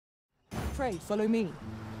afraid, follow me.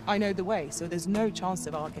 I know the way, so there's no chance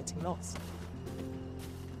of our getting lost.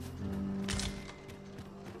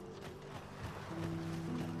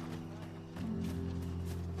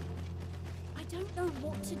 I don't know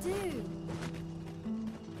what to do.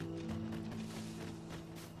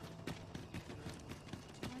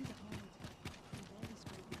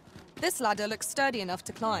 This ladder looks sturdy enough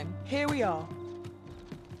to climb. Here we are.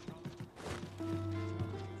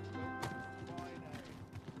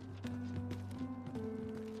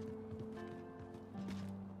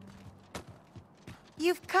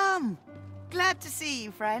 You've come! Glad to see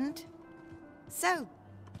you, friend. So,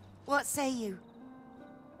 what say you?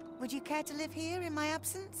 Would you care to live here in my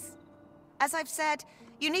absence? As I've said,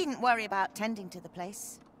 you needn't worry about tending to the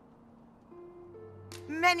place.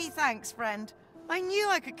 Many thanks, friend. I knew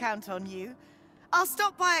I could count on you. I'll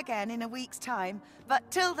stop by again in a week's time, but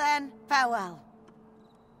till then, farewell.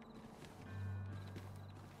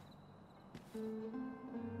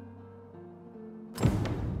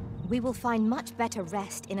 We will find much better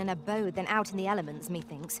rest in an abode than out in the elements,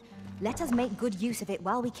 methinks. Let us make good use of it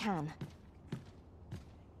while we can.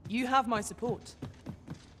 You have my support.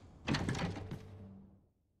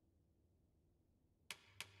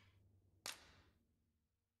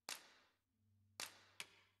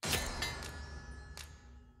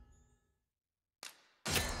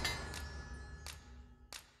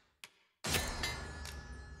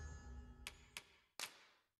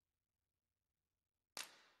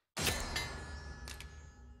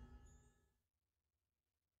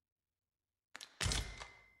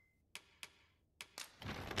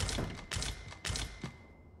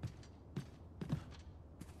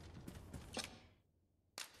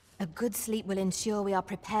 A good sleep will ensure we are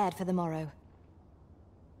prepared for the morrow.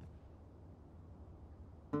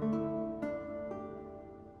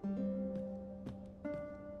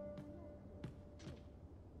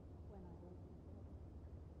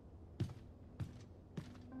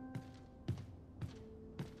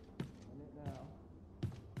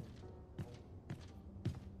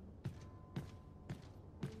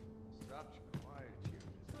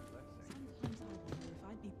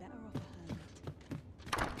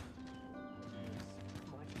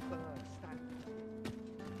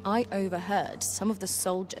 I overheard some of the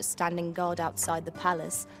soldiers standing guard outside the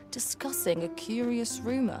palace discussing a curious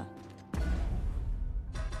rumor.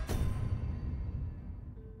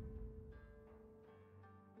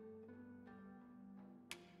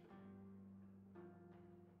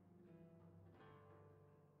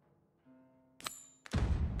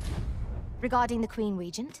 Regarding the Queen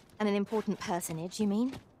Regent, and an important personage, you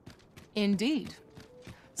mean? Indeed.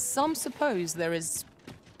 Some suppose there is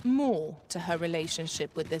more to her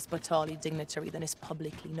relationship with this Batali dignitary than is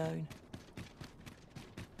publicly known.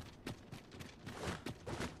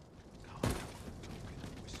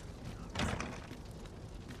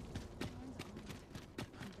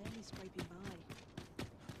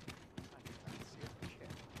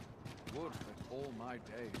 Would that all my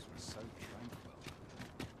days were so tranquil.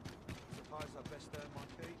 Suppose I best earn my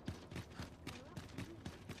keep.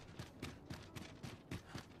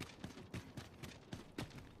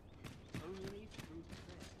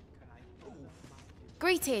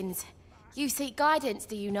 Greetings. You seek guidance,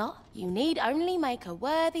 do you not? You need only make a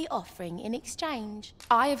worthy offering in exchange.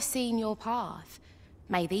 I have seen your path.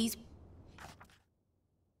 May these...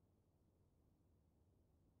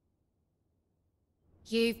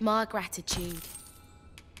 You've my gratitude.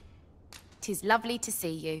 'Tis lovely to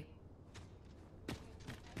see you.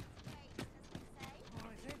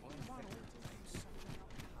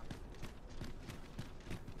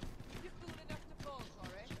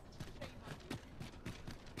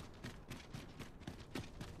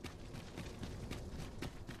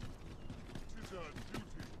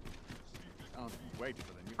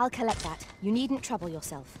 I'll collect that. You needn't trouble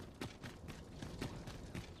yourself.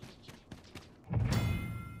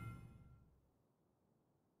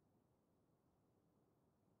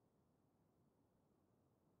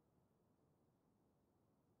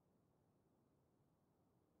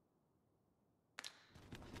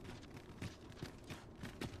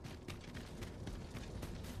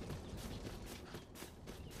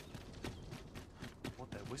 What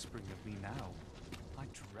they're whispering of me now, I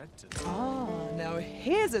dread to... Ah, now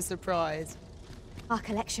here's a surprise. Our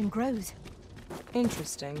collection grows.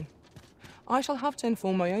 Interesting. I shall have to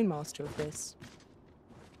inform my own master of this.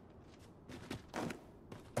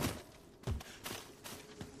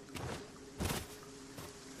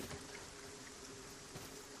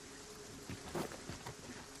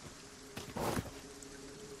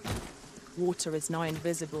 Water is nigh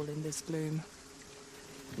invisible in this gloom.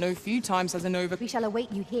 No few times has an We shall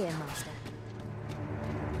await you here, Master.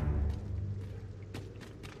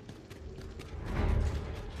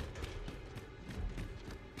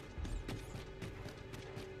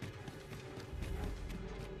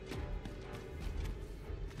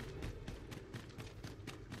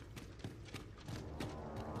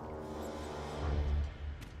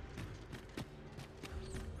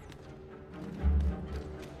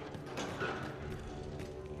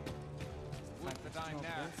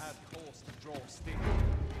 nor steal.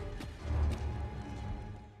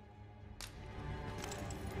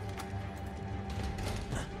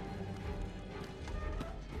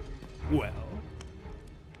 Well,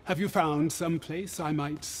 have you found some place I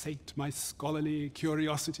might sate my scholarly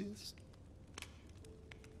curiosities?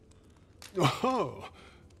 Oh,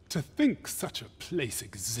 to think such a place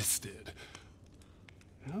existed.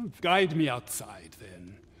 Now, guide me outside,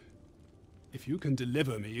 then. If you can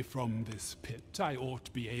deliver me from this pit, I ought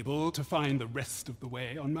to be able to find the rest of the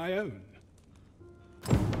way on my own.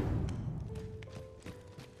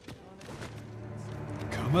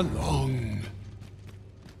 Come along.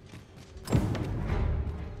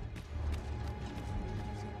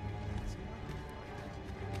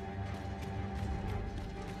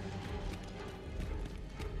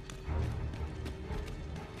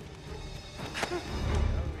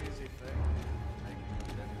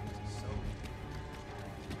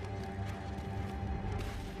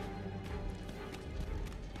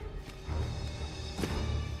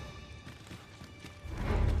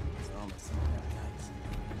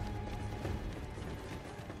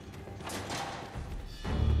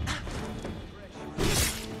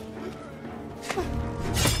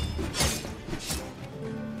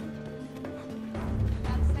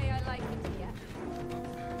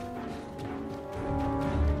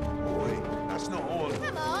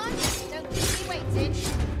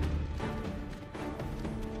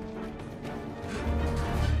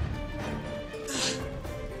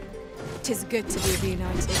 Tis good to be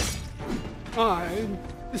reunited.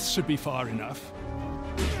 This should be far enough.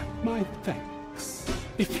 My thanks.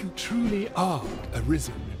 If you truly are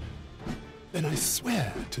arisen, then I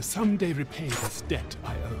swear to someday repay this debt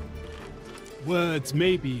I owe. Words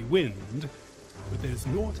may be wind, but there's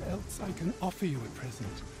naught else I can offer you at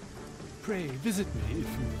present. Pray visit me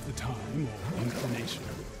if you've the time or inclination.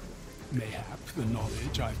 Mayhap the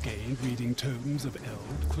knowledge I've gained reading tomes of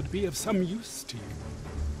Eld could be of some use to you.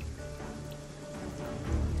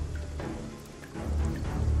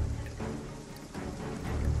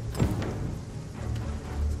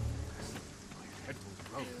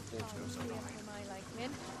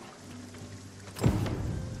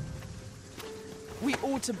 We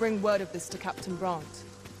ought to bring word of this to Captain Brandt.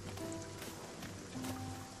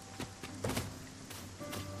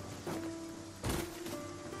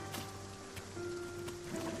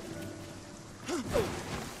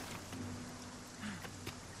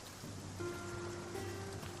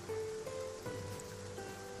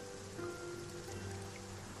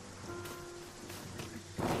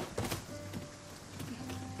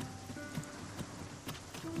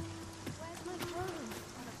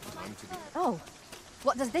 Oh,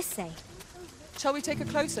 what does this say? Shall we take a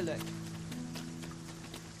closer look?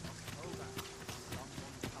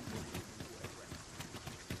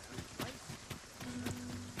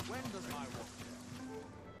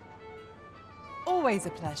 Always a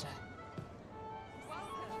pleasure.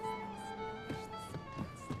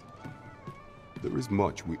 There is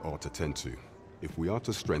much we ought to tend to, if we are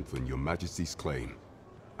to strengthen your Majesty's claim.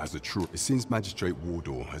 As a true, it seems Magistrate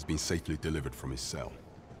Wardor has been safely delivered from his cell.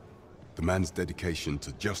 The man's dedication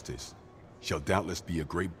to justice shall doubtless be a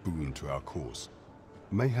great boon to our cause.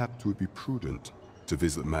 Mayhap 'twould be prudent to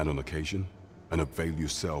visit the man on occasion and avail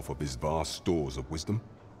yourself of his vast stores of wisdom.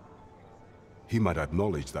 He might have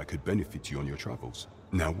knowledge that could benefit you on your travels.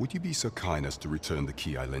 Now, would you be so kind as to return the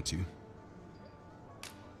key I lent you?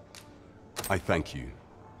 I thank you.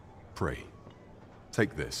 Pray,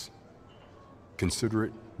 take this. Consider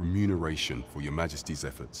it remuneration for your Majesty's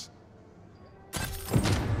efforts.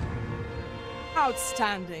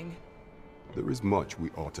 Outstanding. There is much we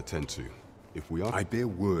ought to tend to. If we are, I bear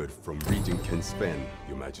word from Regent Ken Sven,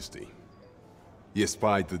 your Majesty. He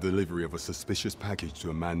espied the delivery of a suspicious package to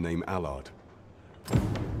a man named Allard.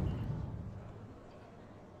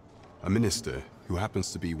 A minister who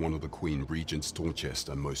happens to be one of the Queen Regent's staunchest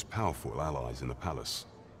and most powerful allies in the palace.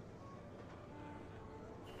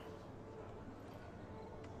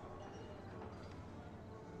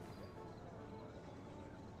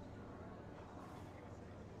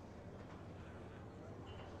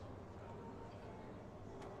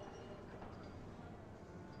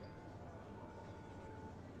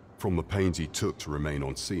 From the pains he took to remain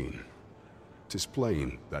on scene, 'tis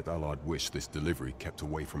plain that Allard wished this delivery kept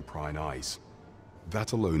away from prying eyes.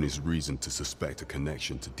 That alone is reason to suspect a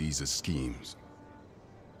connection to Deeza's schemes.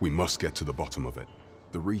 We must get to the bottom of it.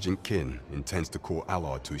 The Regent Kin intends to call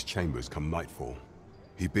Allard to his chambers come nightfall.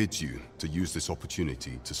 He bids you to use this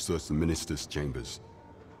opportunity to search the minister's chambers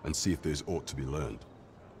and see if there's aught to be learned.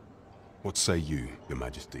 What say you, your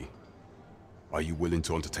Majesty? Are you willing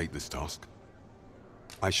to undertake this task?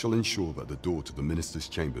 I shall ensure that the door to the Minister's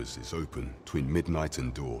chambers is open between midnight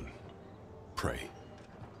and dawn. Pray.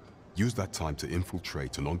 Use that time to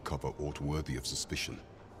infiltrate and uncover aught worthy of suspicion.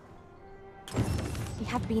 We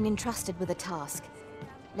have been entrusted with a task.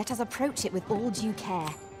 Let us approach it with all due care.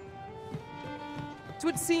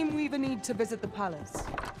 'Twould seem we've a need to visit the palace.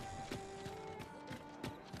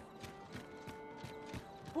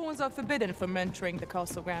 Pawns are forbidden from entering the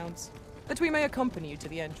castle grounds, but we may accompany you to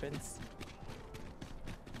the entrance.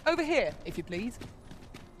 Over here, if you please.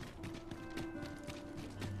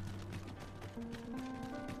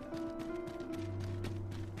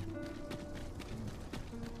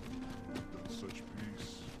 Such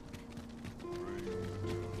peace.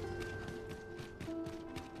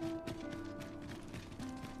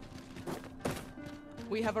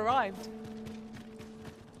 We have arrived.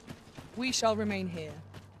 We shall remain here.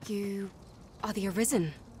 You are the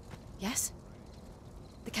Arisen, yes?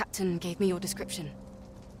 The captain gave me your description.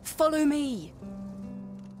 Follow me!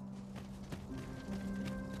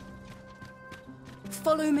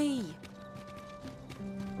 Follow me!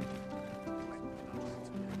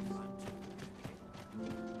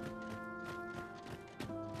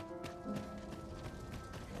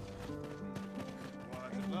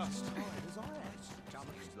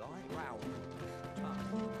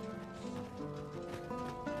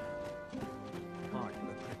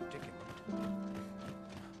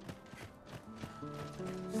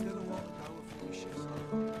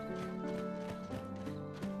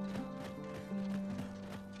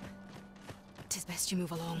 Tis best you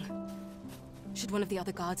move along. Should one of the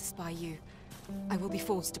other guards spy you, I will be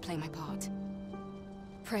forced to play my part.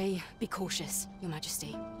 Pray, be cautious, Your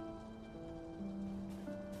Majesty.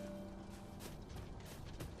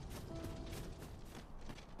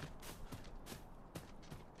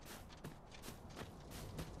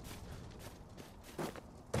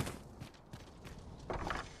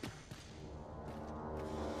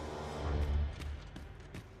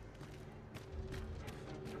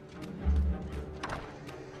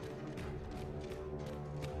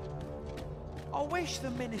 I wish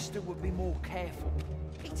the Minister would be more careful.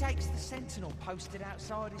 He takes the sentinel posted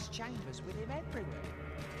outside his chambers with him everywhere.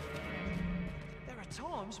 There are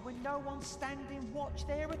times when no one's standing watch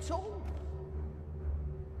there at all.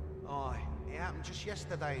 Aye, it happened just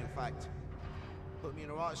yesterday, in fact. Put me in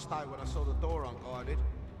the right state when I saw the door unguarded.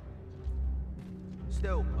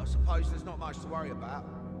 Still, I suppose there's not much to worry about.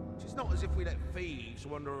 It's not as if we let thieves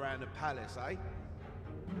wander around the palace, eh?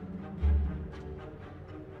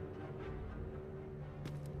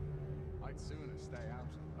 I'd sooner stay out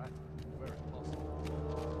of that, where it's possible.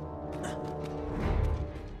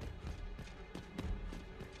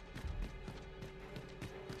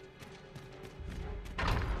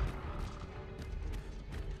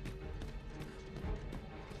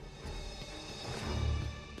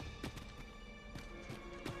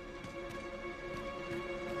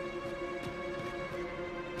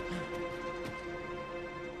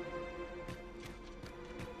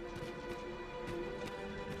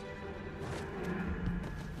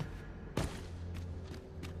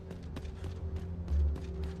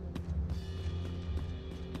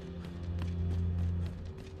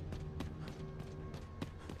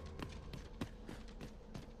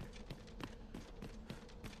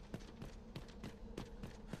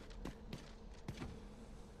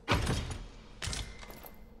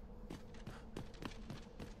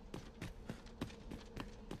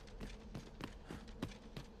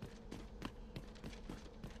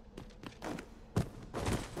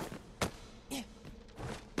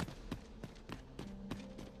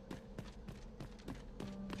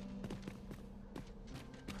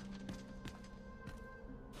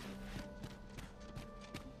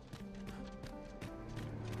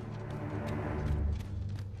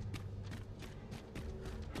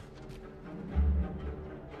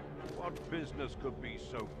 What business could be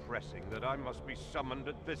so pressing that I must be summoned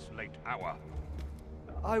at this late hour?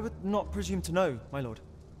 I would not presume to know, my lord.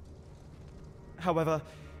 However,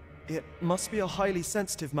 it must be a highly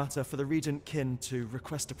sensitive matter for the Regent Kin to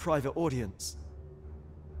request a private audience.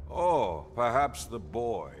 Or perhaps the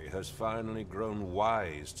boy has finally grown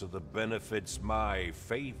wise to the benefits my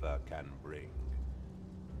favor can bring.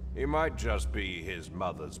 He might just be his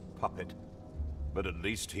mother's puppet, but at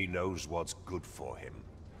least he knows what's good for him.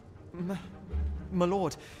 My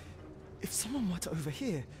lord, if someone were to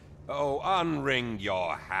overhear... Oh, unwring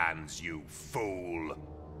your hands, you fool!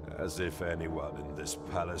 As if anyone in this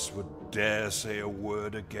palace would dare say a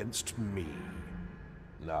word against me.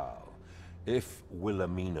 Now, if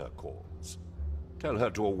Wilhelmina calls, tell her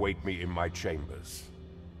to await me in my chambers.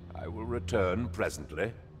 I will return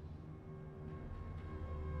presently.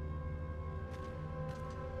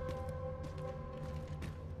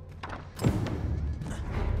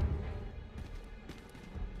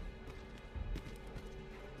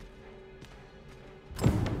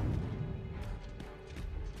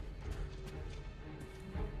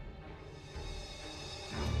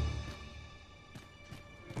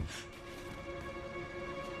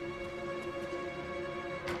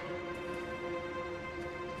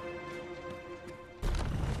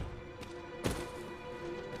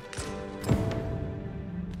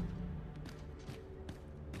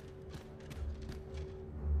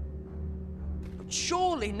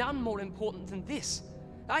 surely none more important than this.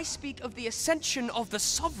 I speak of the ascension of the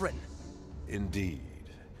Sovereign. Indeed.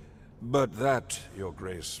 But that, Your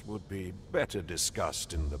Grace, would be better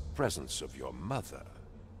discussed in the presence of your mother.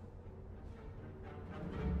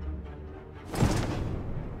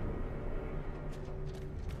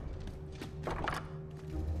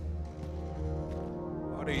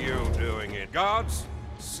 What are you doing here? Guards,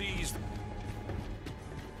 seize...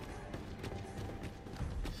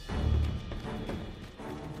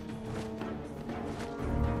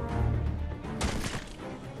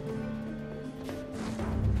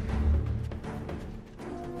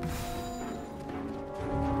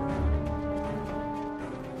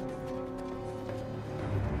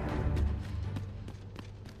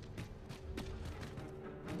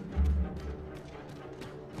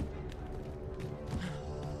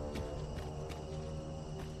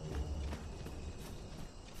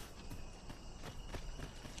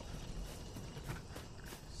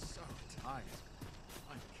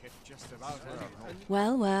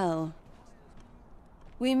 Well, well.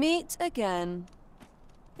 We meet again.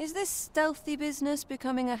 Is this stealthy business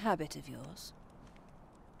becoming a habit of yours?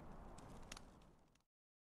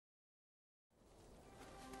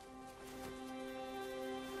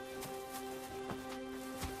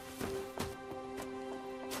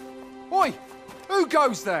 Oi! Who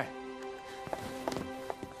goes there?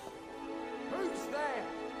 Who's there?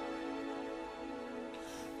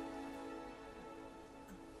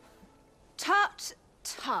 Tut,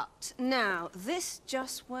 tut. Now, this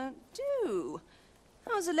just won't do.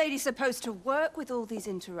 How's a lady supposed to work with all these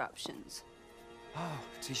interruptions? Oh,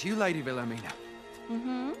 'tis you, Lady Wilhelmina.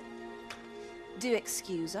 Mm-hmm. Do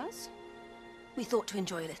excuse us. We thought to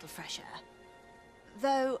enjoy a little fresh air.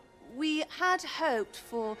 Though, we had hoped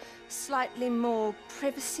for slightly more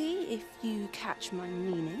privacy, if you catch my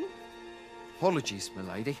meaning. Apologies, my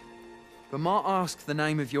lady. But might I ask the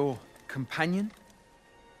name of your companion?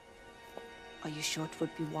 Are you sure it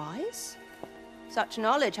would be wise? Such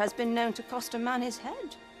knowledge has been known to cost a man his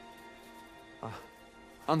head.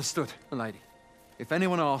 Understood, my lady. If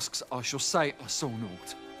anyone asks, I shall say I saw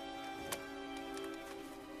naught.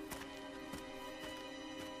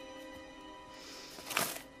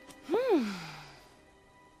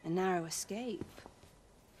 A narrow escape.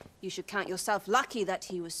 You should count yourself lucky that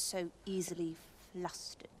he was so easily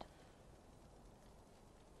flustered.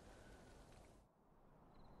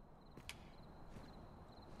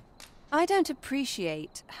 I don't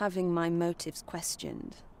appreciate having my motives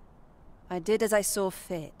questioned. I did as I saw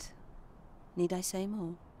fit. Need I say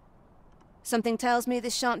more? Something tells me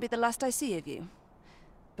this shan't be the last I see of you.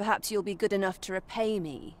 Perhaps you'll be good enough to repay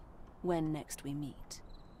me when next we meet.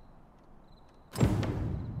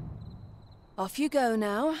 Off you go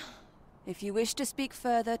now. If you wish to speak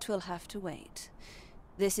further, 'twill have to wait.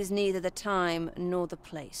 This is neither the time nor the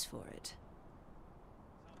place for it.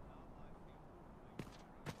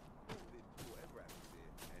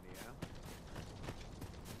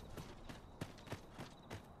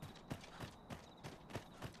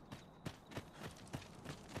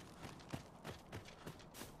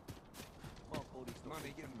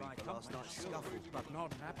 Money given me for last night's scuffle, but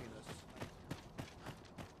not happiness.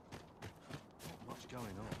 Not much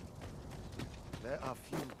going on. There are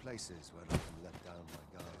few places where I can let down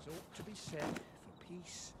my guard. There's ought to be said for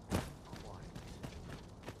peace and quiet.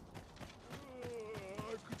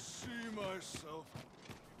 I could see myself.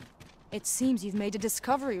 It seems you've made a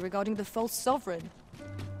discovery regarding the false sovereign.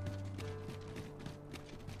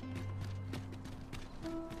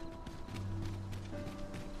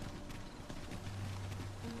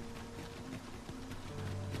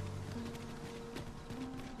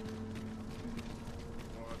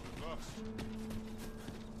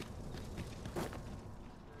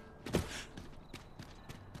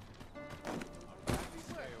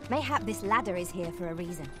 Mayhap this ladder is here for a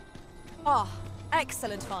reason. Ah,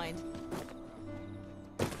 excellent find.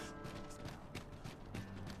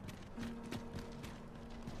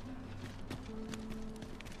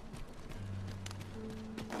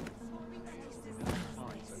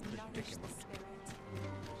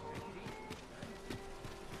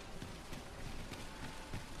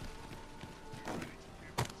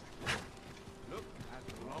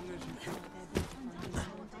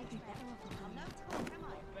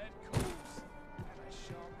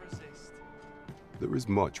 There is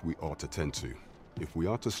much we ought to tend to, if we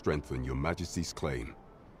are to strengthen your Majesty's claim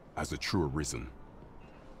as a true Arisen.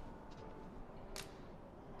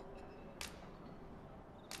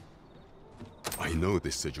 I know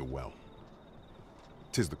this sigil well.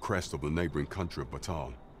 'Tis the crest of the neighboring country of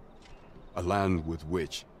Batal, a land with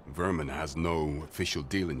which Vermin has no official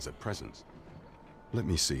dealings at present. Let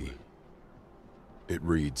me see. It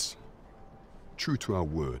reads, "True to our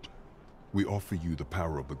word, we offer you the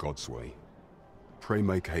power of the Godsway. Pray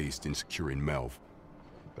make haste in securing Melv,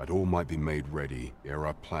 that all might be made ready ere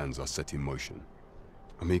our plans are set in motion."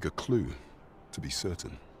 A meager clue, to be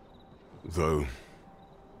certain. Though,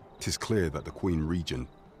 'tis clear that the Queen Regent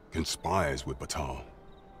conspires with Batal.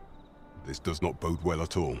 This does not bode well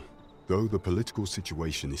at all. Though the political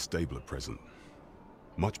situation is stable at present,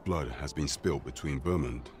 much blood has been spilled between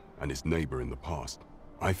Vermund and its neighbor in the past.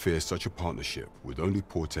 I fear such a partnership would only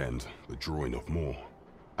portend the drawing of more.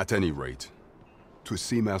 At any rate, 'twould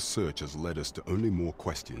seem our search has led us to only more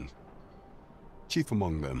questions. Chief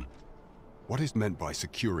among them, what is meant by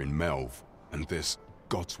securing Melv and this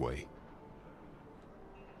Godsway?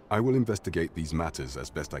 I will investigate these matters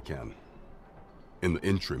as best I can. In the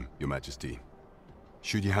interim, Your Majesty,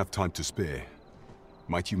 should you have time to spare,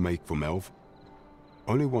 might you make for Melv?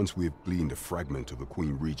 Only once we have gleaned a fragment of the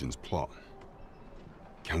Queen Regent's plot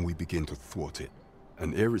can we begin to thwart it.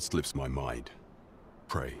 And ere it slips my mind,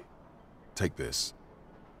 pray, take this.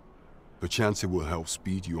 Perchance it will help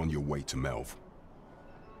speed you on your way to Melv.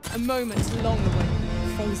 A moment long away.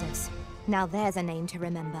 Phasers. Now there's a name to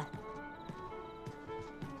remember.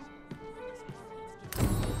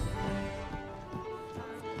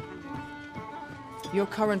 Your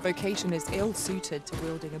current vocation is ill-suited to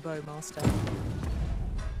wielding a bow, Master.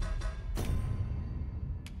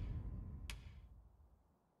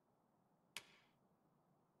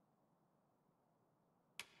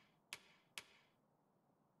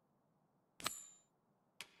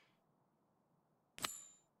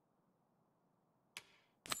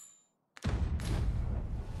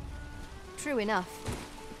 True enough.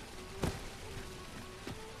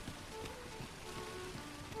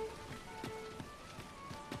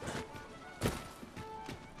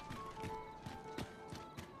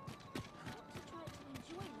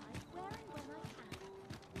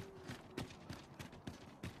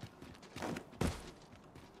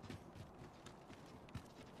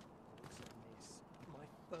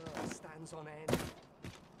 Stands on end.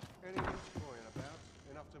 Anything worrying about?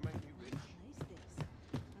 Enough to make you rich?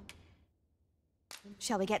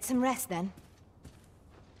 Shall we get some rest then?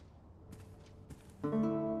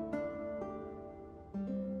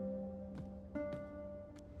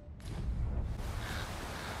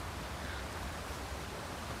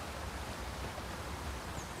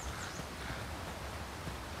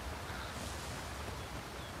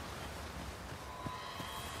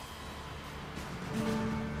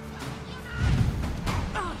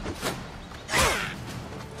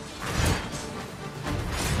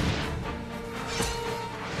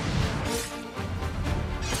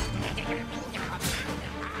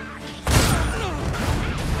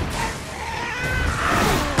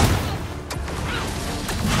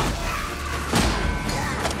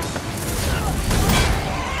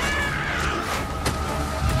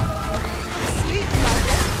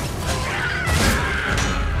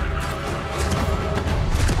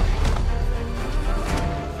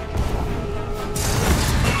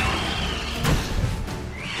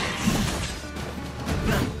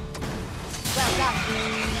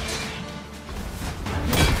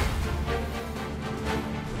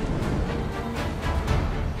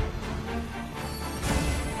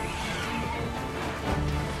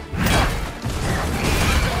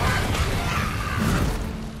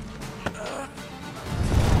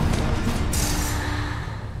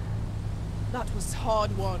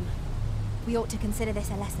 Hard one. We ought to consider this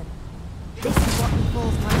a lesson. This is what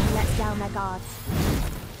befalls one who lets down their guard.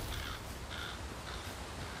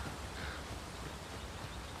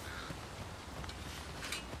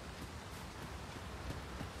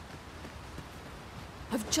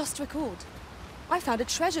 I've just recalled. I found a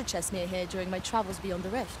treasure chest near here during my travels beyond the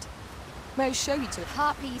rift. May I show you to it?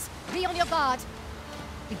 Harpies, be on your guard!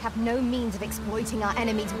 We have no means of exploiting our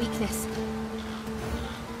enemy's weakness.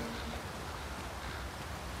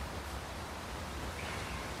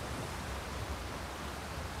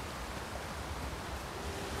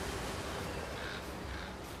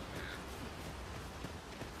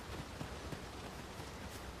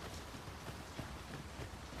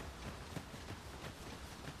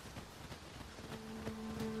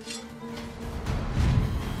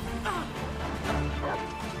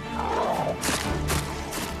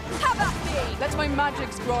 Let my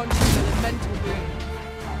magics grant you an elemental boon.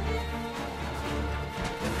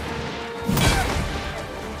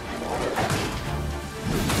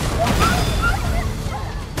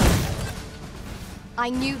 I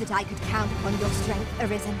knew that I could count upon your strength,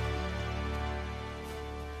 Arisen.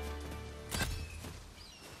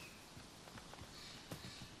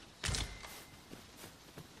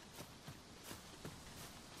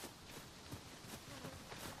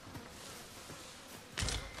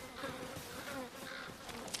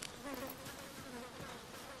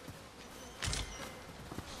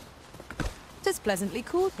 pleasantly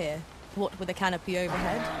cool here, what with a canopy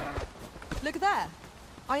overhead. Look there.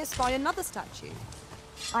 I espy another statue.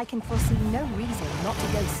 I can foresee no reason not to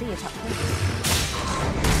go see it up close.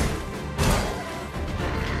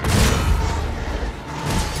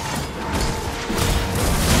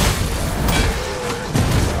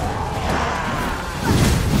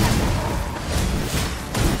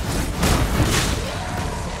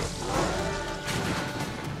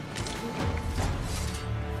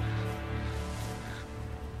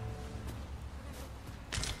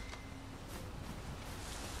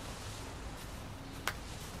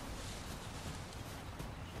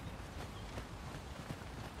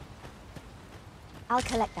 I'll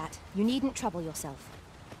collect that. You needn't trouble yourself.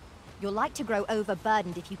 You're like to grow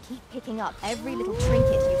overburdened if you keep picking up every little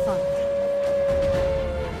trinket you find.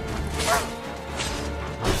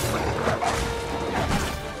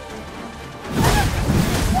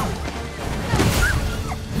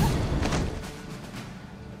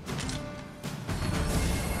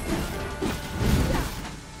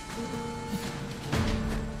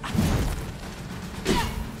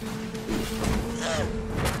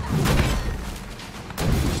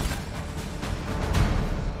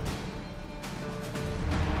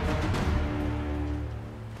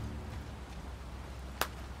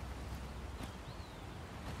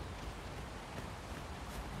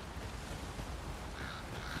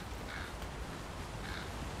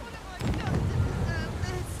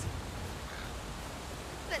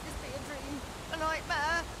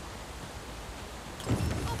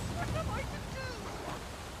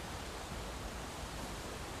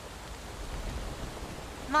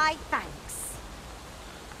 My thanks.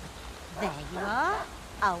 There you are.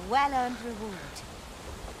 A well-earned reward.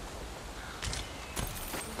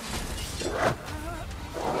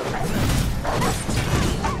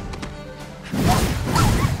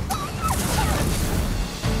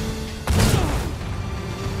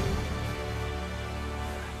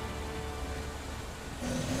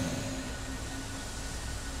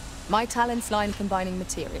 My talents lie in combining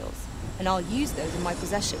materials, and I'll use those in my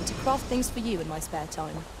possession to craft things for you in my spare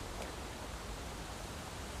time.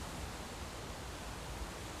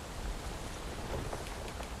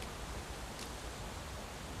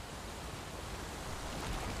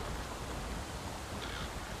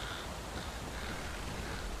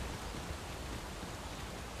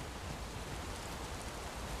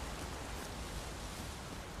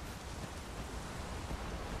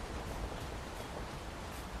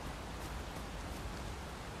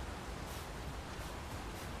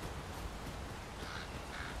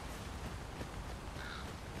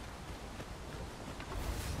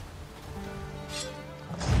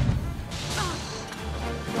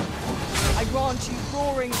 Grant you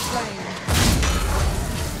roaring flame.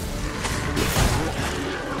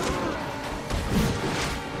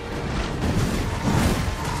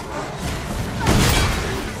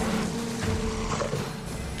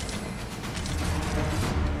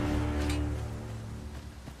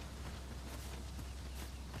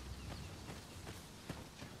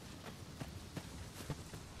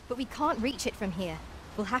 But we can't reach it from here.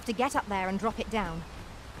 We'll have to get up there and drop it down.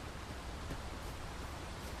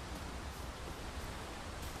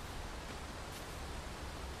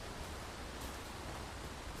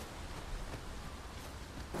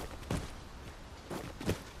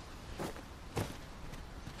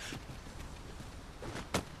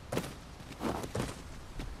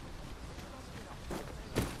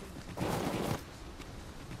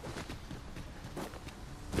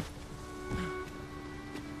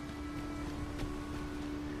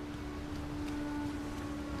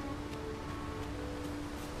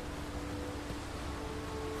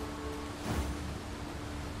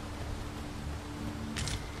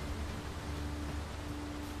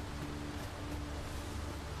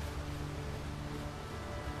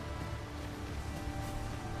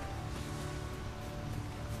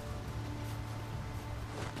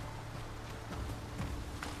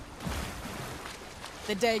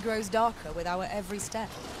 The day grows darker with our every step.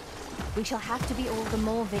 We shall have to be all the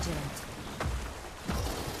more vigilant.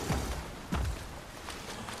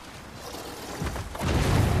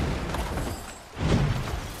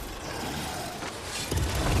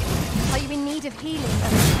 Are you in need of healing?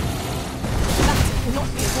 That cannot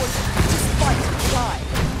be avoided, despite the fly.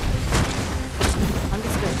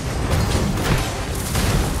 Understood.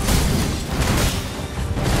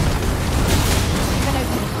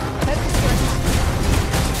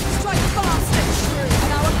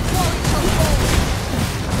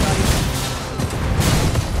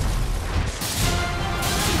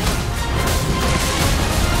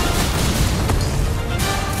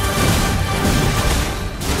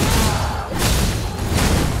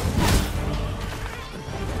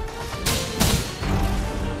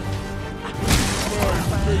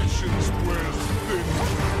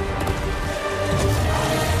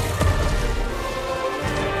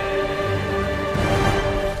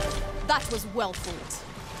 well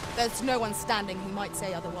fought. There's no one standing who might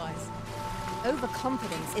say otherwise.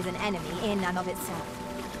 Overconfidence is an enemy in and of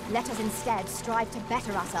itself. Let us instead strive to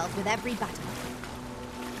better ourselves with every battle.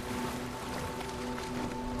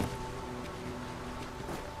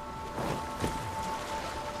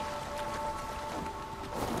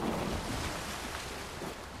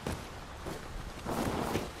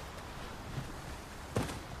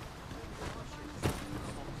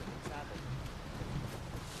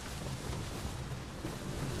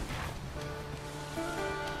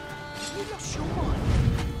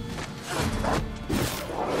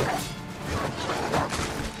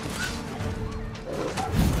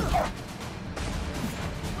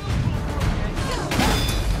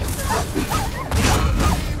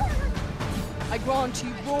 I grant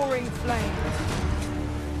you roaring flame.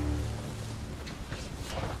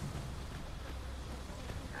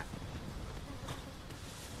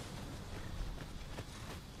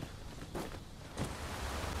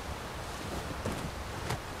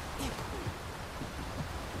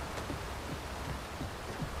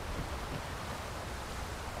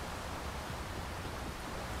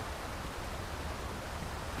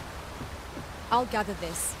 I'll gather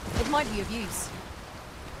this. It might be of use.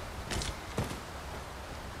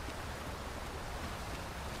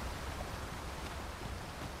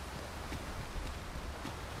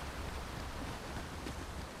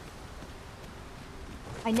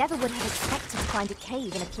 I never would have expected to find a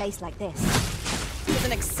cave in a place like this. It was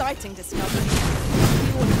an exciting discovery.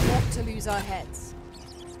 We ought not to lose our heads.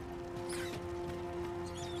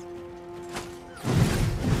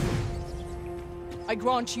 I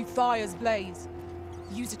grant you fire's blaze.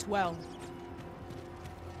 Use it well.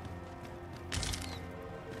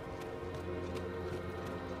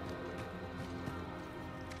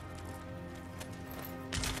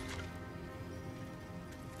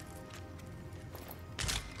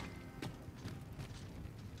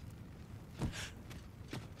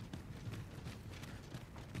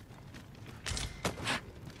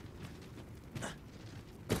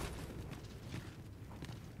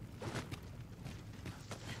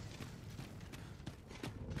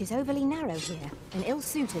 Is overly narrow here and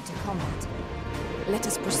ill-suited to combat. Let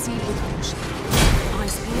us proceed with caution.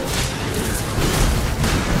 Eyes peeled, ears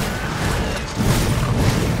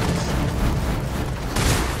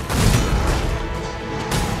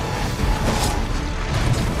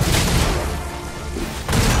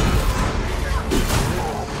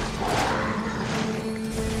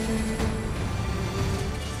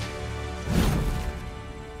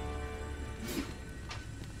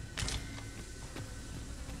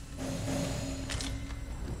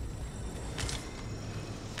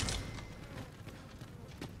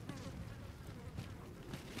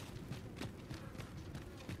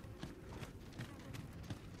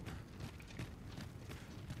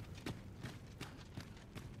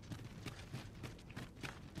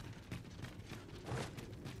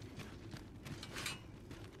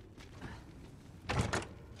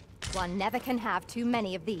One never can have too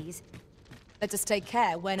many of these. Let us take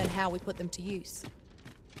care when and how we put them to use.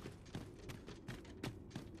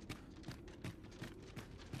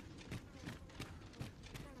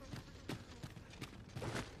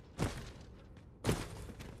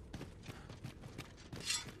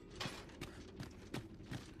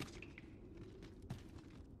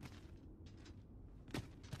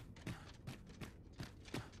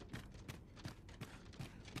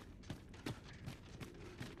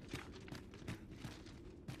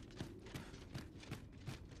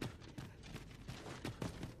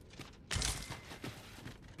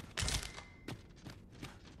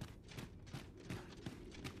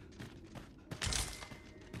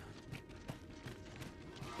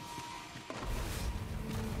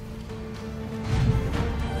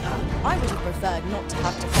 I would have preferred not to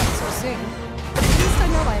have to fight so soon, but at least I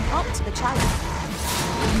know I am up to the challenge.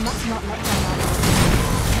 We must not let down our...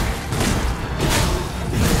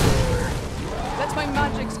 Let my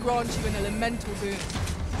magics grant you an elemental boon.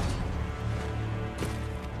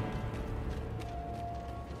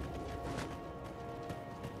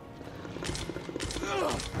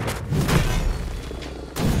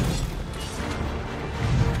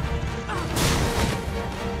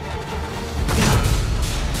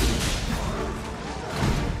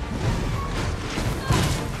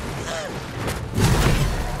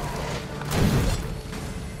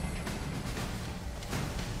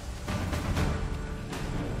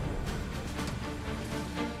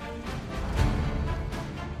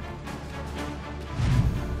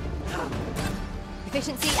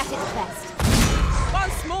 Efficiency at its best.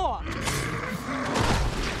 Once more!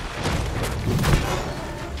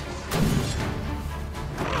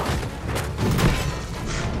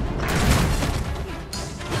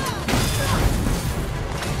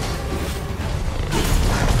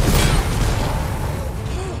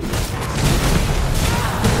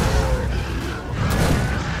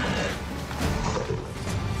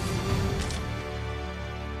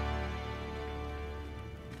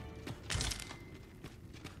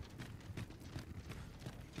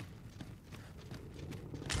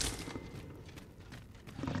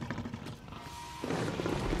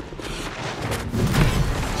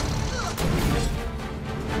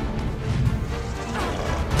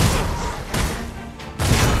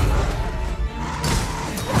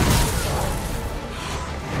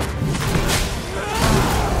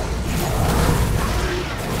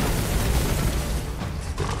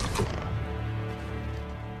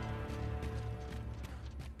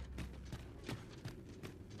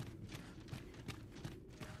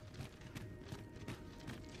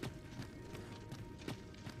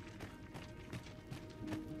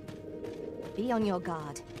 Be on your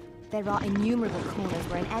guard. There are innumerable corners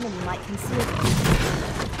where an enemy might conceal you.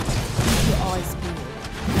 Keep your eyes peeled.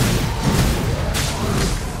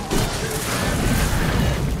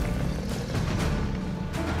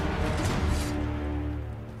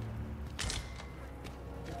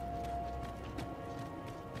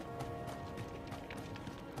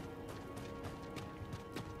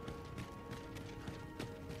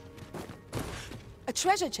 A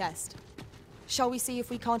treasure chest. Shall we see if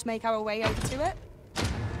we can't make our way over to it?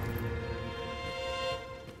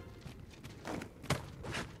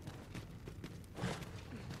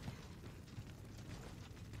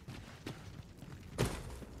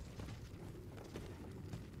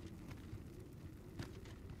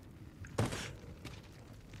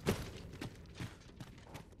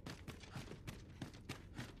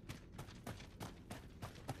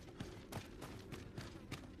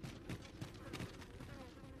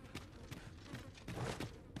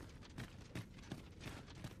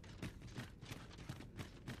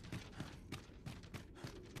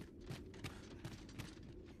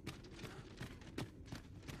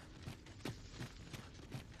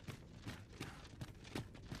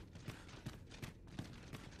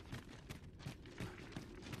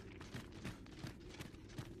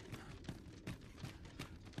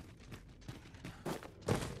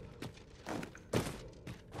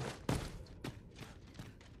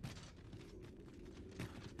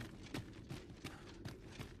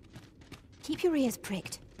 Keep your ears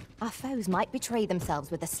pricked. Our foes might betray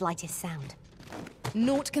themselves with the slightest sound.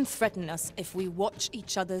 Naught can threaten us if we watch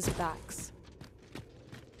each other's backs.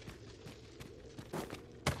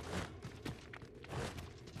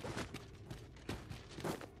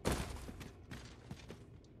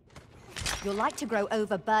 You're like to grow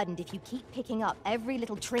overburdened if you keep picking up every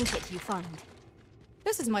little trinket you find.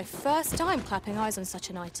 This is my first time clapping eyes on such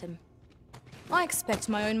an item. I expect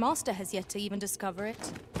my own master has yet to even discover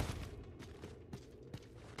it.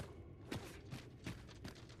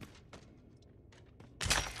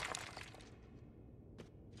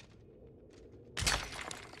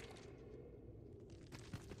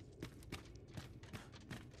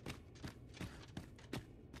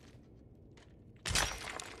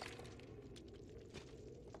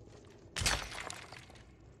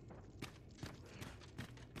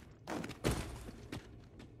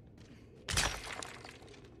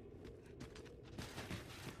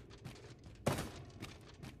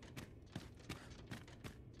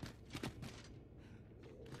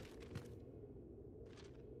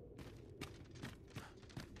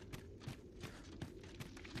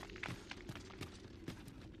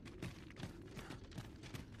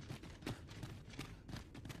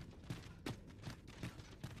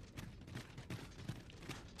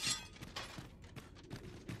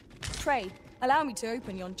 Pray, allow me to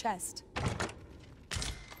open yon chest.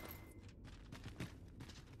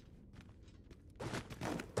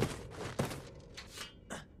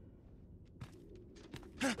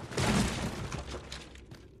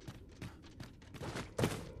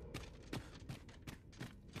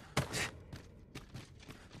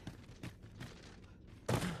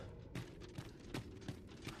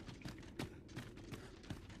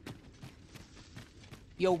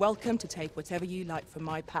 You're welcome to take whatever you like from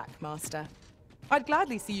my pack, Master. I'd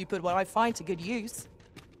gladly see you put what I find to good use.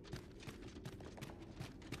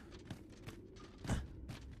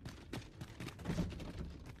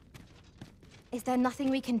 Is there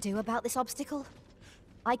nothing we can do about this obstacle?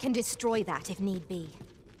 I can destroy that if need be.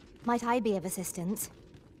 Might I be of assistance?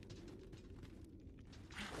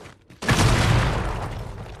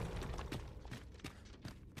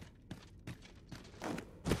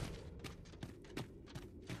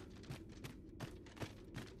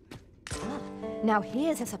 Now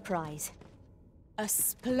here's a surprise. A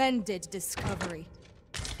splendid discovery.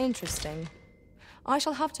 Interesting. I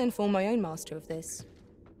shall have to inform my own master of this.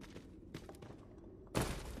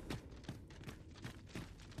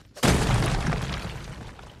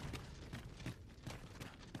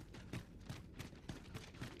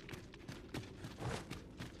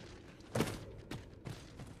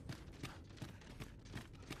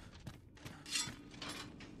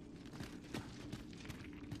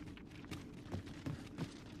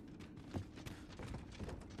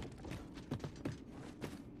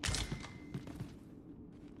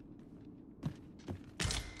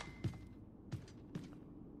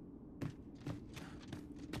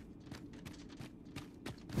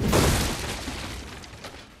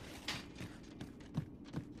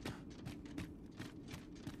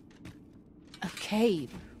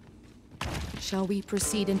 Cave. Shall we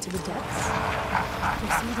proceed into the depths?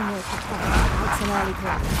 Proceeding with the plan takes an early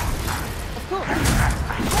grave. Of course.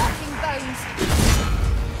 Walking bones.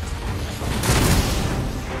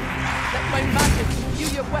 Let my magic imbue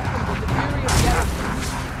your weapon with the fury of the elements.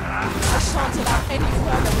 I shan't allow any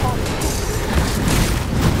further harm.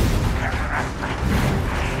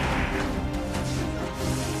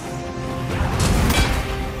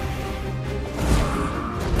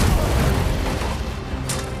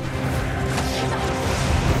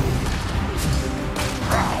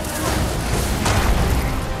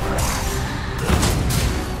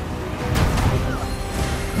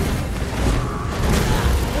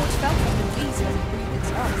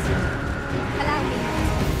 Allow me.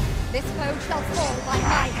 This foe shall fall by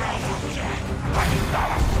my hand.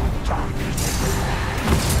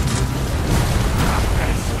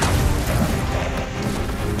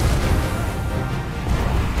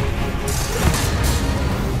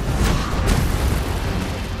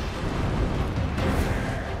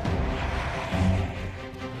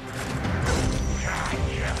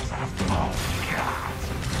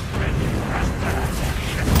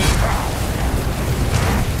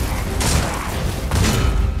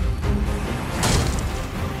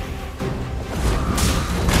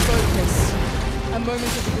 A moment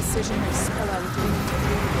of indecision may spell our doom.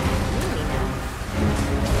 Really now?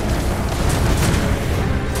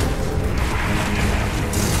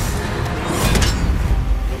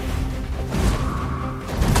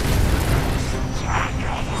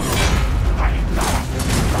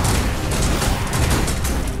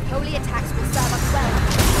 Holy attacks will serve us well.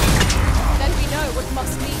 Then we know what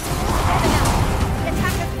must meet. The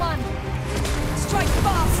attack has won. Strike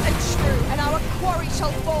fast and true, and our quarry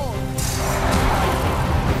shall fall.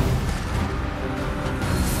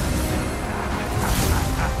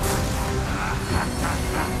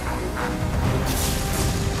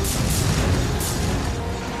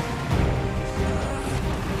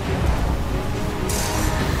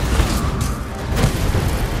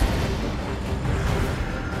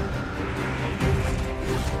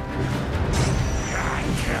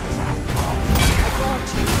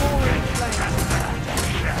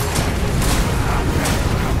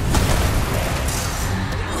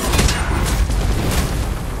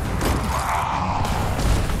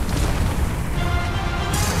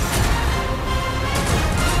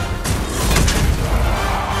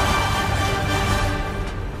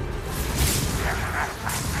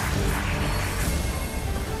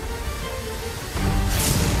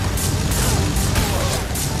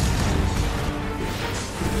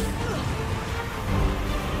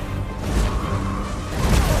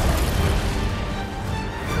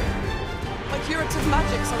 Curative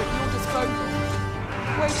magics are at your disposal.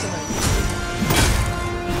 Wait a moment.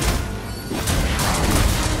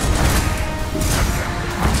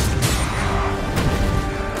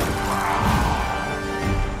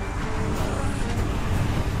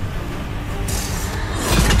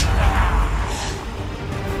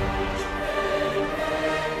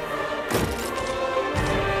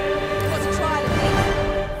 It was a trial of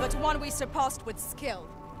faith, but one we surpassed with skill.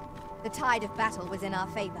 The tide of battle was in our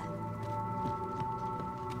favor.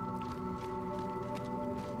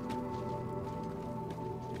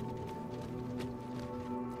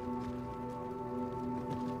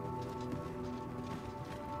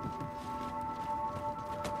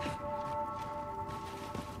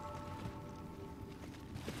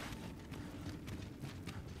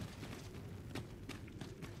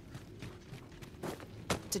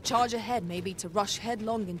 To charge ahead may be to rush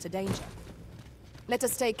headlong into danger. Let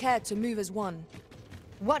us take care to move as one.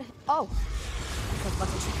 What? Oh! That was but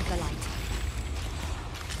a trick of the light.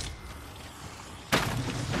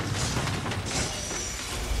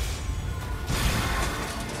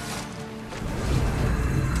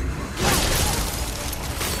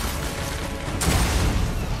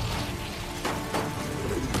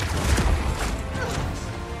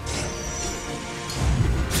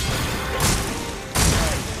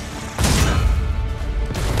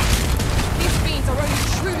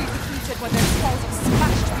 When their skulls are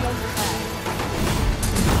smashed beyond repair.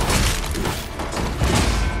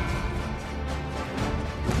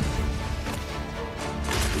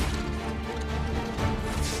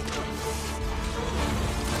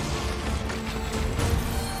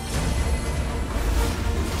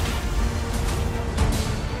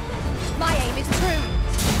 My aim is true!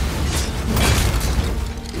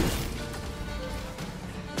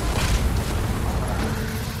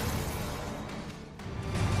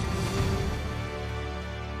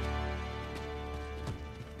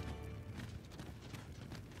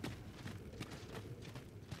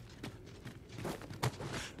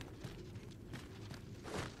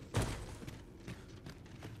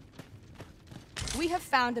 We have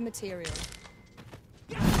found a material.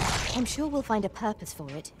 I'm sure we'll find a purpose for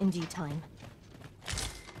it in due time.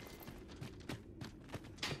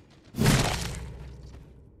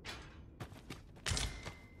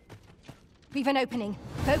 leave an opening.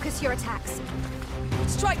 Focus your attacks.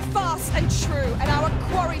 Strike fast and true, and our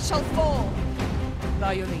quarry shall fall.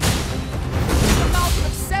 By your leave. The mountain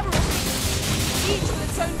of several peaks, each with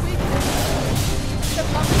its own weakness. So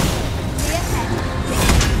lovely. Clear ahead.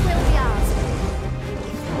 Victory will be ours.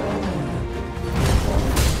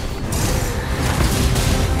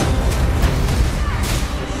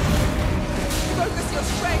 Focus your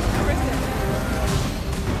strength, Kristen.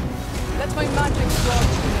 Let my magic grant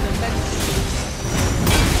you an immense.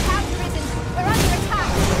 We have risen. We're under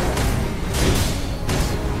attack.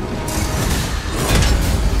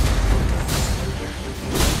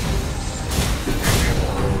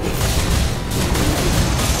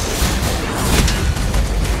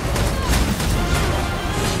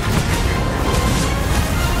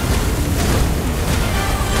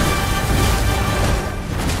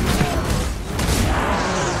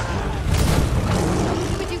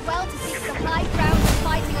 You would do well to seek some high ground when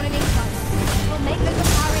fighting on an incline. It will make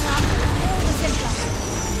overpowering armor all the simpler.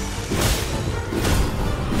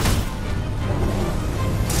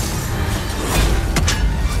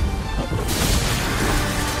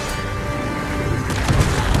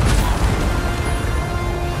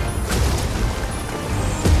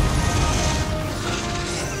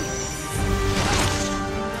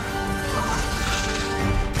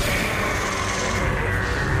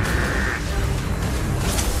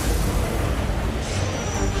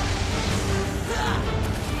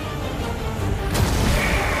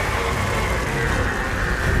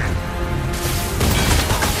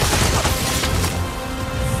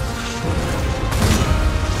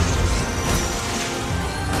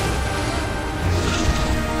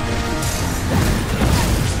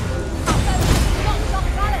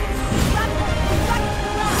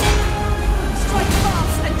 Strike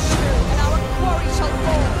fast and true, and our quarry shall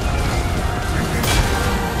fall.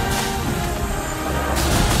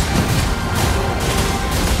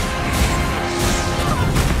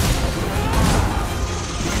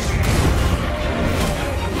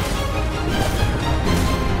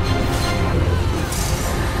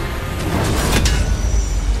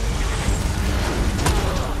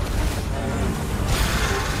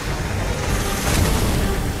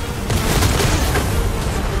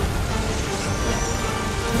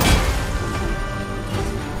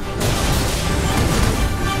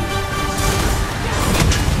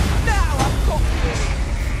 Now I've got you.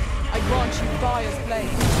 I grant you fire's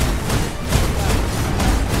blade.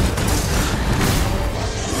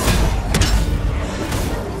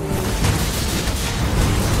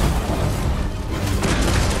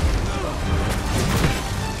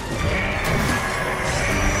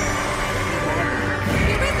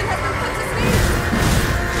 The Arisen has been put to sleep.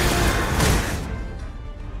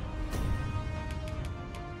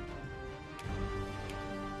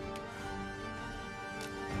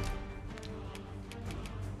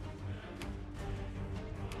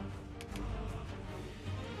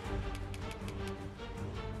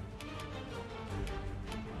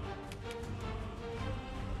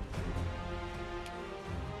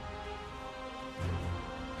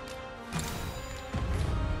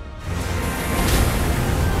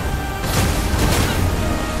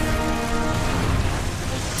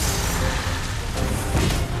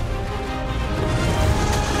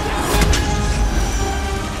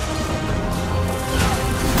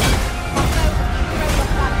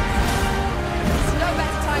 It's no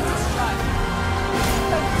better time to strike.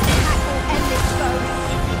 Focus your attack or end this foe.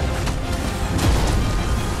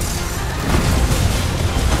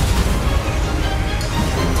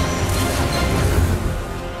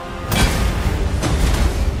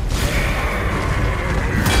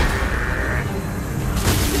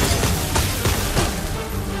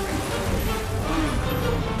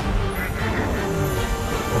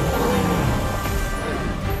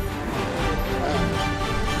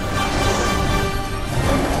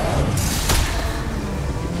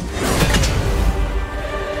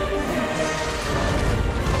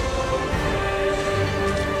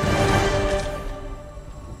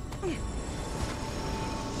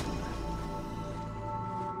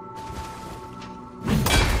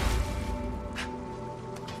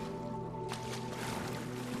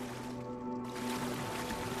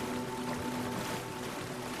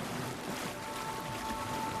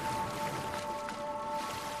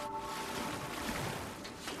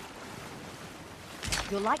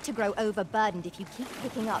 You're like to grow overburdened if you keep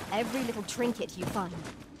picking up every little trinket you find.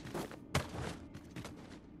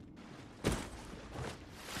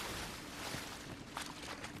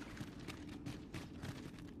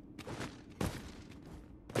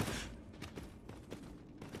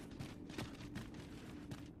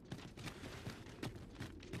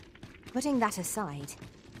 Putting that aside,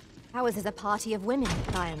 Ours is a party of women,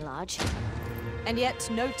 by and large. And yet,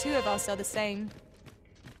 no two of us are the same.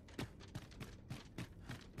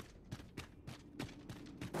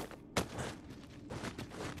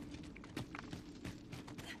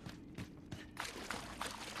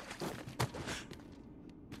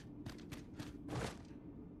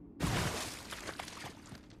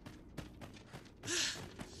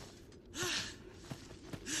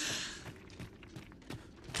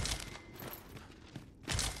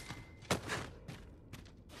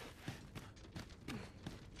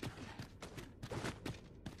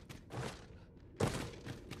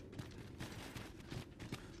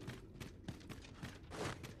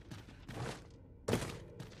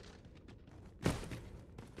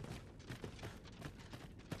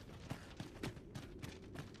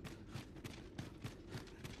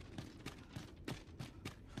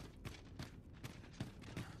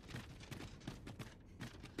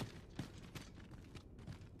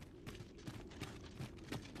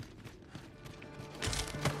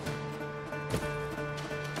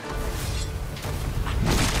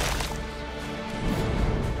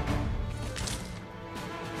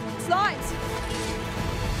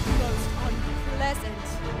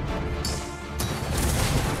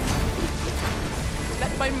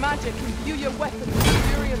 Let my magic imbue your weapon with the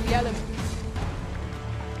fury of the elements.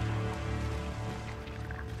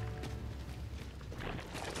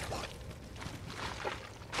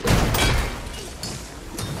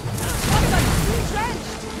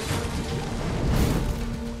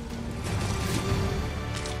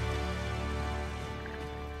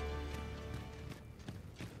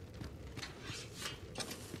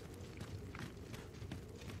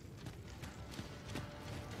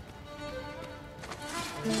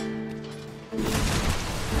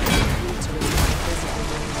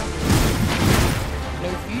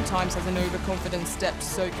 Times has an overconfident step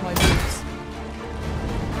soak my boots.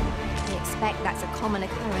 I expect that's a common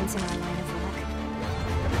occurrence in our line of work.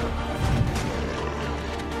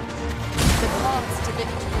 The paths to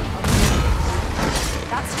victory are many.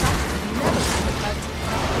 That strategy never would have occurred to me.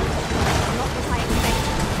 Not what I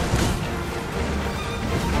expected.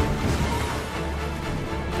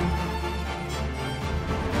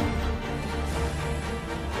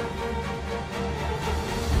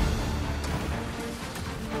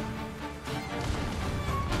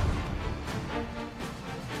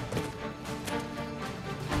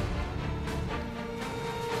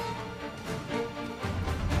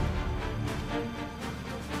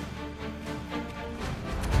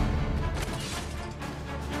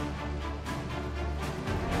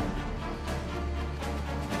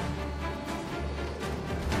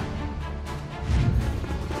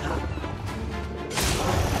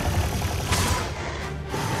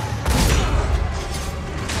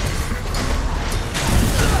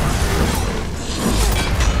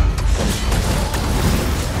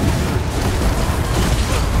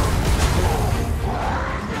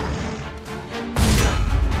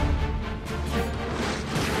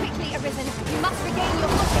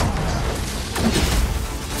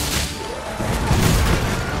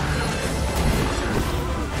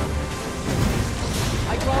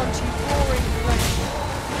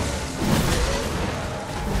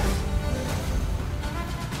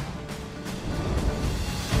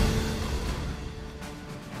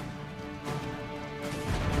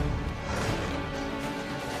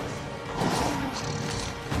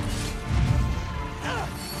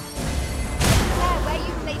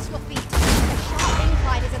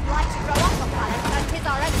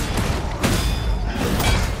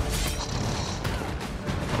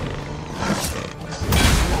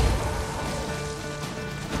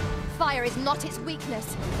 Fire is not its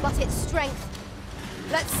weakness, but its strength.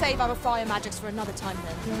 Let's save our fire magics for another time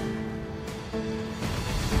then.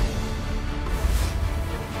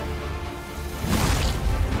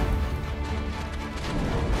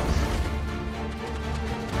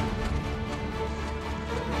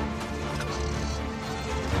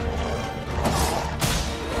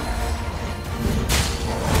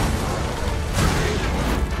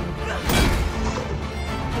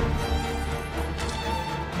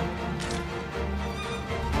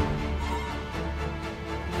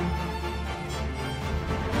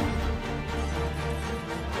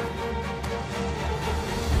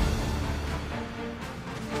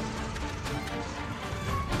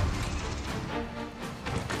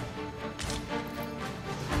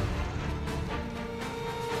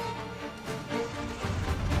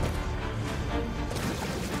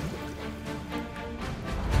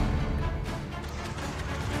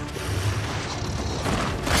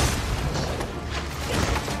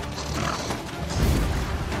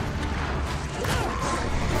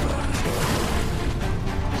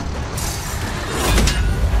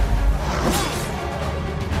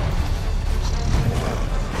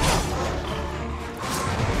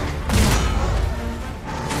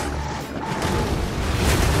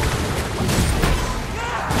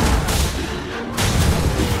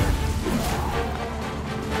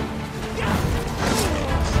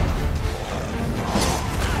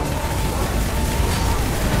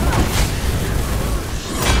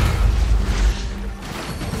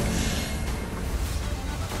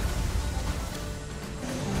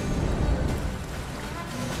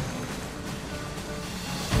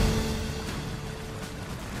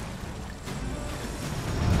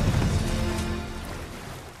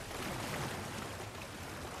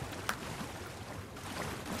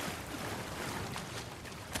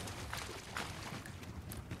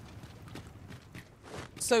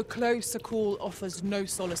 So close a call offers no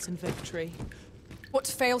solace in victory. What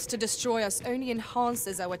fails to destroy us only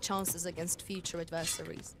enhances our chances against future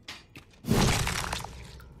adversaries.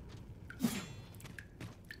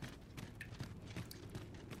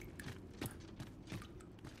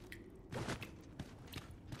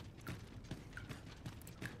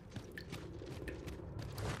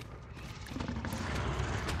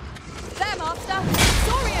 There, Master!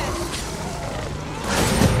 Saurian!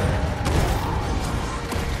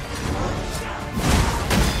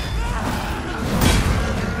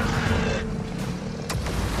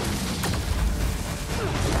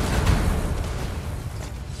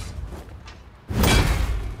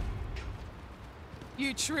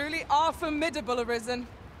 You truly are formidable, Arisen.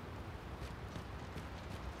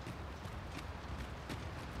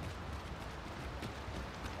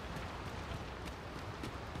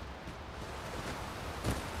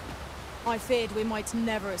 I feared we might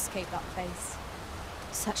never escape that place.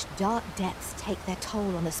 Such dark depths take their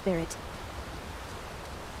toll on the spirit.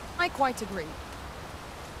 I quite agree.